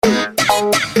Vem,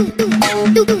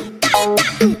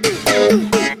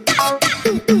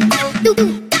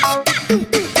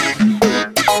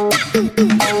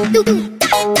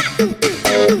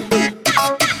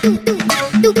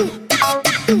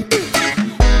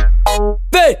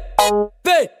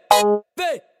 vem,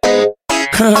 vem.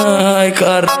 Ai,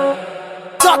 cara.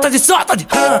 Solta de,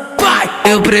 vai.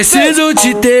 Eu preciso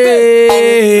te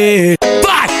ter,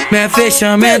 vai. Meu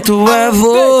fechamento é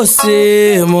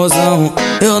você, mozão.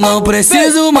 Eu não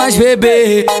preciso mais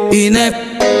beber e nem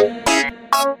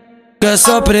que a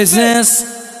sua presença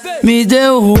me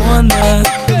deu onda.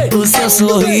 O seu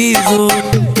sorriso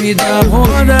me dá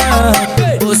onda.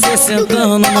 Você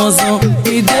sentando, mozão,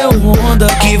 me deu onda.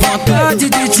 Que vontade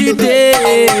de te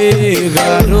ter,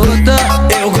 garota.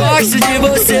 Eu gosto de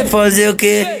você, fazer o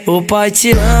que? O pai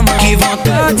te ama. Que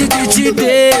vontade de te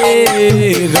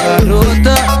ter,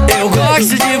 garota. Eu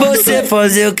gosto de você,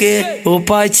 fazer o que? O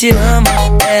pai te ama,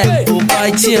 é, o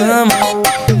pai te ama.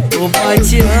 O pai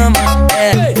te ama,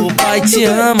 é, o pai te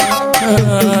ama.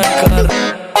 Ai,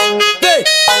 cara.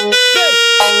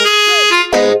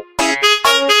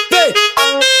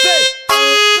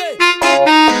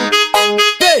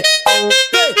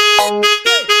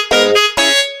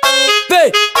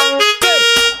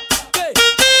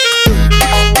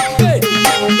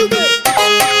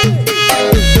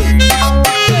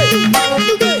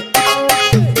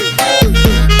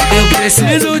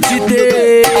 Preciso te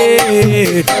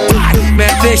ter, meu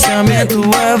fechamento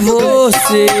é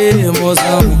você,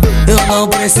 mozão. Eu não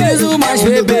preciso mais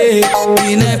beber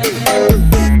e nem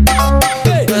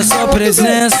a sua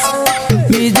presença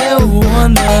me deu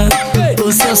onda.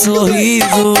 O seu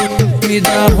sorriso me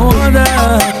dá onda.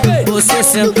 Você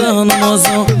sentando,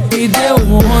 mozão, me deu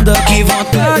onda. Que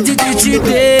vontade de te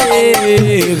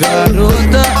ter,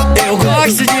 garota. Eu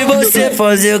gosto de você,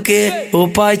 fazer o que? O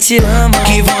pai te ama.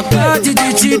 Que vontade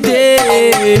de te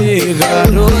ter,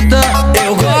 garota.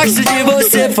 Eu gosto de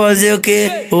você, fazer o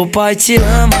que? O pai te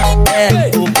ama,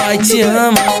 é, o pai te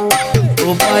ama.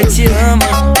 O pai te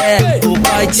ama, é, o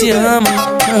pai te ama.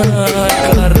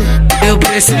 Ai, cara. Eu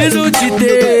preciso te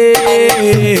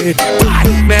ter,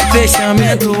 meu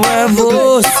fechamento é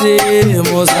você,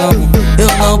 mozão. Eu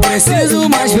não preciso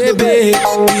mais beber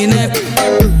e nem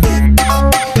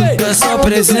a sua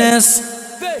presença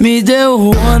me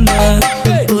deu onda.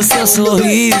 O seu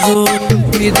sorriso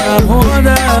me dá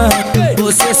onda.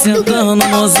 Você sentando,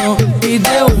 mozão, me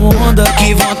deu onda.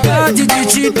 Que vontade de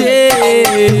te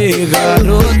ter,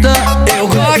 garota. Eu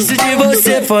gosto de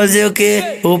você, fazer o que?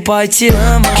 O pai te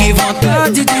ama. Que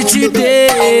vontade de te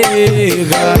ter,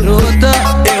 garota.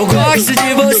 Eu gosto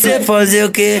de você, fazer o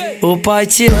que? O pai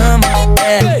te ama,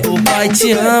 é, o pai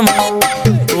te ama.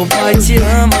 O pai te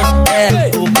ama,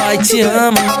 é, o pai te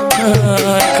ama.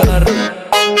 Ai, cara.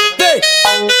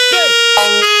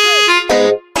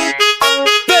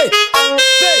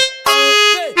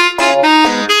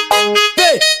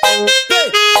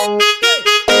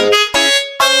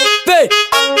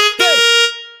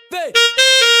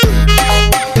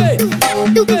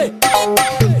 Vem,